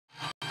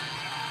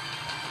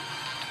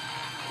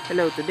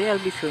Hello, today I'll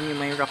be showing you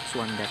my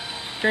rocksworn deck.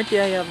 Currently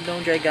I have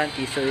no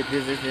gigantes, so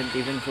this isn't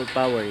even full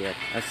power yet.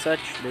 As such,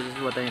 this is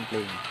what I am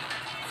playing.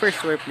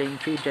 First, we're playing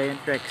 3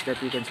 giant Rex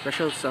that we can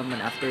special summon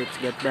after it's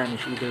get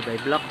banished either by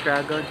Black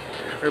Dragon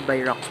or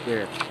by Rock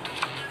Spirit.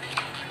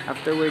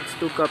 Afterwards,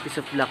 2 copies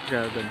of Black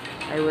Dragon.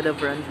 I would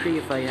have run 3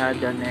 if I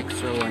had an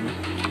extra one.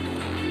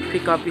 3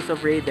 copies of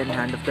Raiden,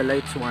 Hand of the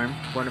Light Swarm,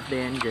 one of the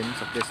engines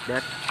of this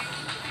deck.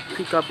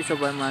 3 copies of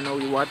Amano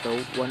Iwato,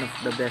 one of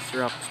the best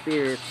Rock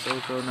Spirits,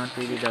 also not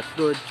really that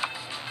good.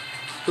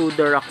 To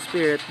the Rock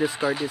Spirit, this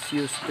card is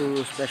used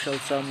to special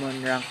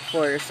summon rank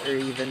 4s or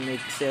even make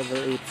level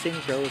 8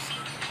 synchros.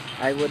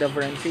 I would have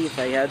run 3 if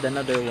I had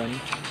another one.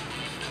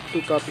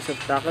 2 copies of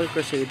Tackle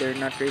Crusader,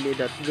 not really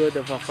that good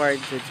of a card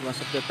since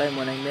most of the time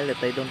when I mill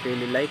it, I don't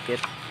really like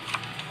it.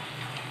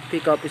 3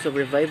 copies of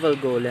Revival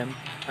Golem,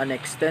 an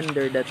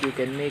extender that you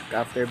can make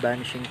after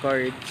banishing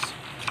cards.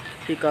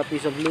 3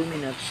 copies of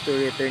Luminance to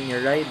return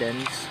your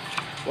Raidens,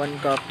 1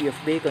 copy of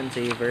Bacon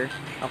Saver,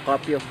 a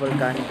copy of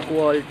Volcanic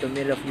Wall to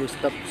mill of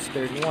used up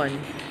turn 1,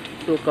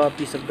 2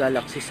 copies of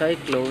Galaxy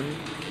Cyclone,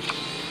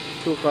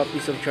 2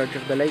 copies of Charge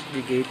of the Light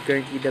Brigade,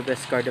 currently the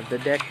best card of the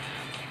deck,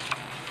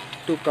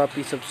 2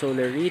 copies of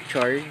Solar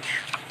Recharge,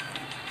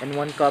 and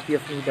 1 copy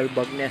of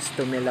Needlebug Nest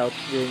to mill out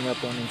during your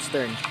opponent's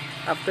turn.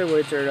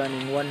 Afterwards, we're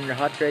running 1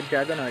 Hot Red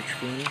Dragon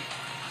Archfiend,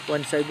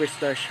 1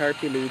 Cyberstar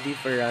Sharpie Lady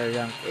for our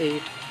rank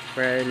 8,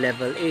 for our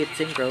level 8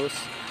 synchros,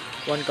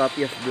 1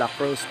 copy of Black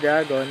Rose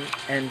Dragon,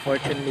 and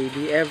Fortune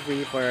Lady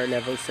Every for our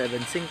level 7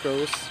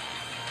 synchros,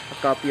 a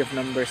copy of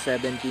number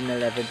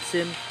 1711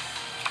 Synth,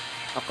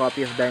 a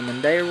copy of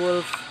Diamond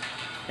Direwolf,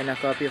 and a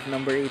copy of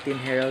number 18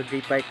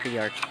 Heraldry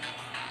Patriarch.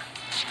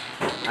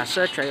 As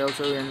such, I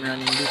also am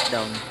running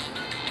Beatdown.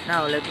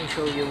 Now, let me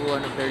show you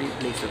one of the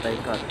replays that I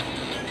got.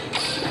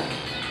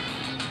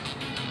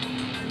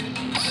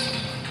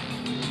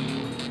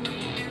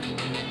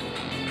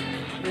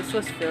 This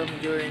was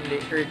filmed during the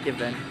Earth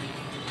event,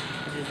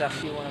 which is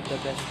actually one of the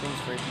best things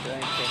for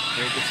trying to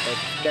for this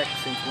type of deck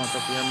since most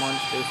of your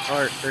monsters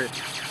are Earth.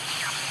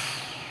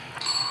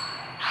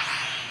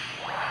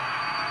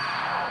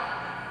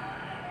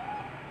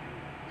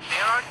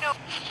 There are no...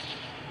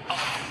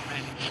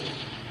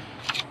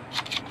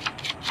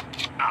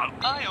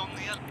 I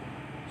only...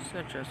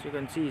 Such as you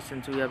can see,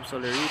 since we have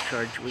Solar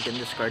Recharge, we can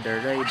discard our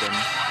Raiden.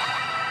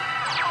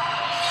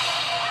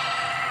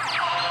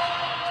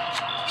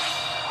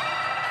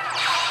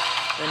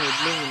 Then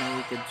with Lumina,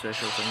 we could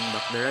special summon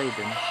back the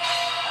Raiden.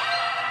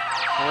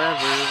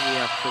 However,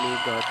 we actually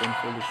got in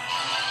Foolish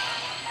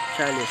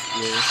Chalice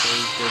here, so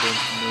we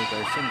couldn't make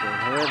our synchro.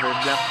 However,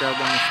 Black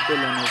Dragon is still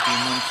an OP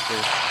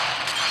monster.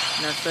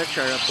 And as such,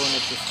 our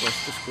opponent was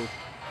forced to scoop.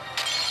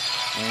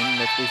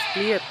 And that's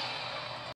basically it.